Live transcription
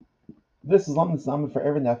This is Lamed Samid for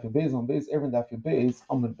Erin Daf Beis on Beis Erin Daf Beis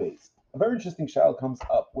Amud Beis. A very interesting shadow comes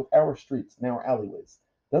up with our streets and our alleyways.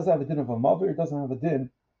 Does it have a din of a mavi or doesn't have a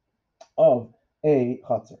din of a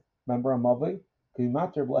chatzar? Remember a mavi?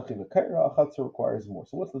 Kimater blechi v'kaira. A chatzar requires more.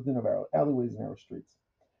 So what's the din of our alleyways and our streets?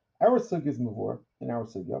 Our sugya is mavur in our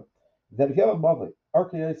sugya that if you have a mavi,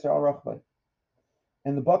 arki yisrael rachbay,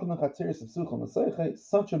 and the bottom of chatziris of suchal maseiche,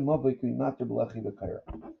 such a mavi kimater blechi v'kaira.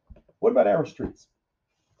 What about our streets?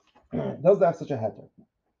 Does that have such a heter?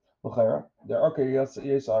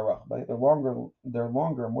 They're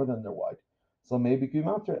longer more than they're wide. So maybe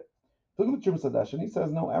Kumatra. Look at the Chumash Sadash, and he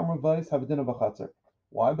says no, our Mavais have a din of a chatzar.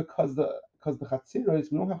 Why? Because the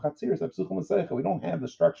chatziros, we don't have chatziros at Psuchim Maseicha. We don't have the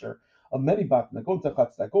structure of many batim that go into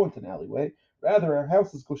chatz, that go into an alleyway. Rather, our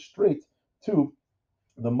houses go straight to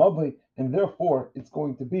the Mavai, and therefore it's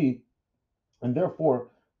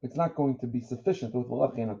not going to be sufficient with the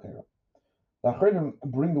Lachin Akira. The Achronim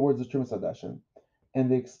bring the words of Chumash Sadash,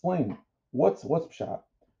 and they explain what's pshat.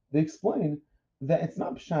 They explain that it's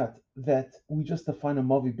not pshat that we just define a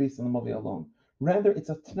mavi based on the mavi alone. Rather, it's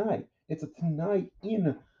a tanai. It's a tanai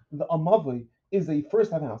in the a mavi is a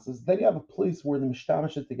first have houses, then you have a place where the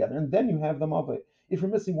mishtamish it together, and then you have the mavi. If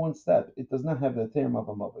you're missing one step, it does not have the term of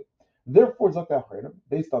a mavi. Therefore, Zakah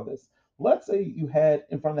based on this, let's say you had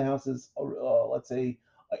in front of the houses, let's say,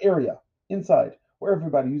 an area inside where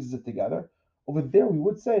everybody uses it together. Over there, we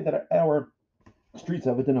would say that our streets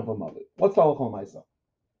have a din of a mavi. What's the halacha ma'isa?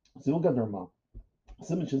 Sivul gaderma,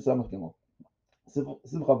 simin shin samach gimel, siv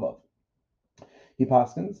chavav. He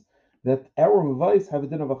paskins that our mavais have a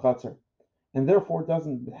din of a chatzar, and therefore it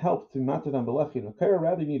doesn't help to matter them belechi and okay.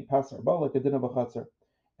 Rather, you need pasar ba like a din of a chatzar.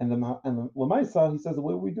 And the lamaisa, he says the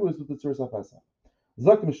way we do is with the tzuras hafesa.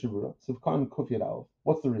 Zak mishnebura sivkan kufiyat aleph.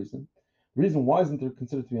 What's the reason? The reason why isn't there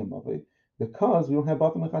considered to be a mavi? Because we don't have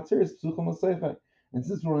batam chatzeres psuchim l'seichai, and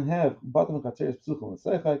since we don't have batam chatzeres psuchim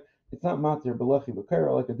l'seichai, it's not matir belechi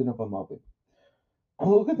b'kera like a din of a mavi.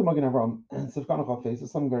 Look at the Magen Avram and Sivkanocha face.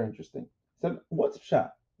 It's something very interesting. He said, "What's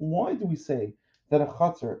pshat? Why do we say that a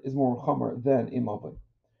chatzar is more chamer than a mavi?"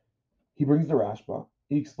 He brings the Rashba.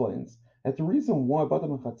 He explains that the reason why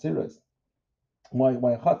batam chatzeres, why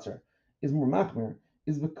a chatzar is more machmer,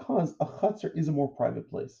 is because a chatzar is a more private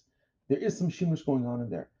place. There is some shimush going on in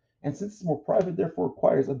there, and since it's more private, therefore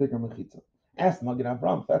requires a bigger mechitza. Ask Magen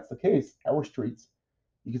Avram if that's the case. Our streets,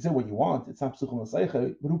 you can say what you want. It's not psuchim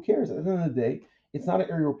l'seicha, but who cares? At the end of the day, it's not an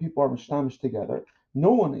area where people are mishtamish together.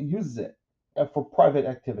 No one uses it for private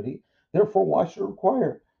activity. Therefore, why should it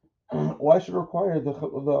require? Why should it require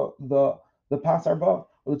the pas arba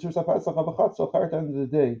or the tzuras pasach of a chatzar? At the end of the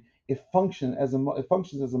day, it functions as a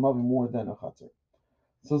mavi more than a chatzar.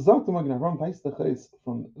 So Zak the Magen Avram takes the chayes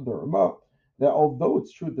from the Rama that although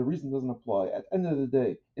it's true the reason doesn't apply, at the end of the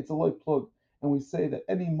day it's a light plug, and we say that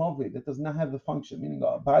any mavi that does not have the function, meaning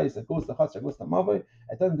a bias that goes to chatzar goes to mavi,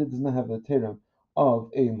 at the end of the day does not have the terem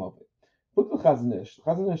of a mavi. Look at the Chazon Ish. The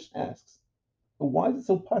Chazon Ish asks, why is it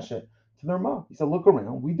so pasha to the Rama? He said, look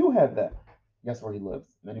around, we do have that. Guess where he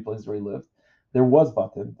lived? Many places where he lived, there was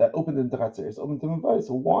button that opened into chatzar, opened to mavi.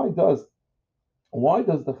 So why does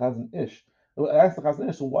the Chazon Ish ask the Chazon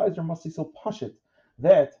Ish? So why is there must be so pashit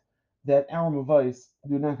that our mavais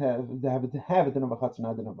do not have a din of a chatzar,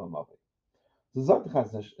 not a din of a mavai? So Zak the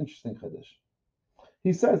Chazon Ish, interesting chiddush.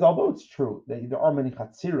 He says, although it's true that there are many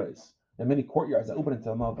chatziras, there are many courtyards that open into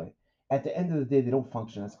a mavai, at the end of the day they don't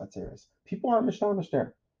function as chatziras. People aren't mishtamish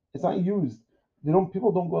there. It's not used. They don't.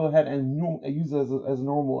 People don't go ahead and use it as a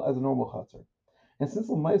normal chatzar. And since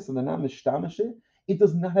Lamaisa they're not mishtamish it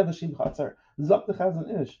does not have a shem chatzar. Zak the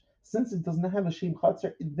Chazon Ish. Since it does not have a shem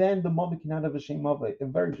chatzar, then the mavi cannot have a shem mavi. A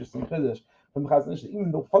very interesting chiddush from the Chazon Ish.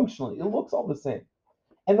 Even though functionally it looks all the same,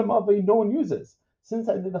 and the mavi no one uses. Since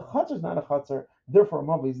the chatzar is not a chatzar, therefore a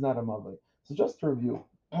mavi is not a mavi. So just to review,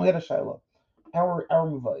 we had a shaila. Our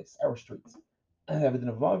mavais, our streets, have it in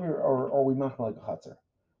a mavi or we mach like a chatzar.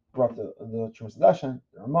 Brought the Chumash Dashan,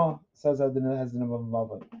 the Rama says that it has the name of a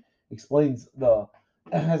mavi, explains the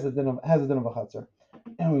has a din of a chatzar,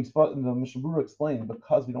 and the Mishnah Berurah explained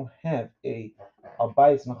because we don't have a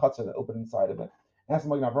bias and a chatzar that open inside of it. Ask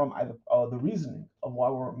Magen Avram, the reasoning of why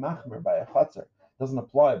we're machmer by a chatzar doesn't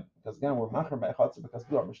apply because again we're machmer by a chatzar because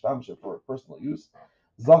we are mishtamish for personal use.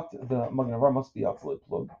 Zakt the Magen Avram must be absolutely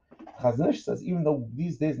plugged. Chazon Ish says even though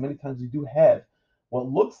these days many times we do have what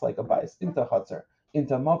looks like a bias into chatzar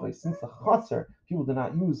into mavi, since the chatzar people do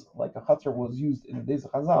not use like a chatzar was used in the days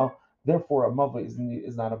of Chazal, therefore a mavi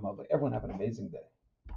is not a mavi. Everyone have an amazing day.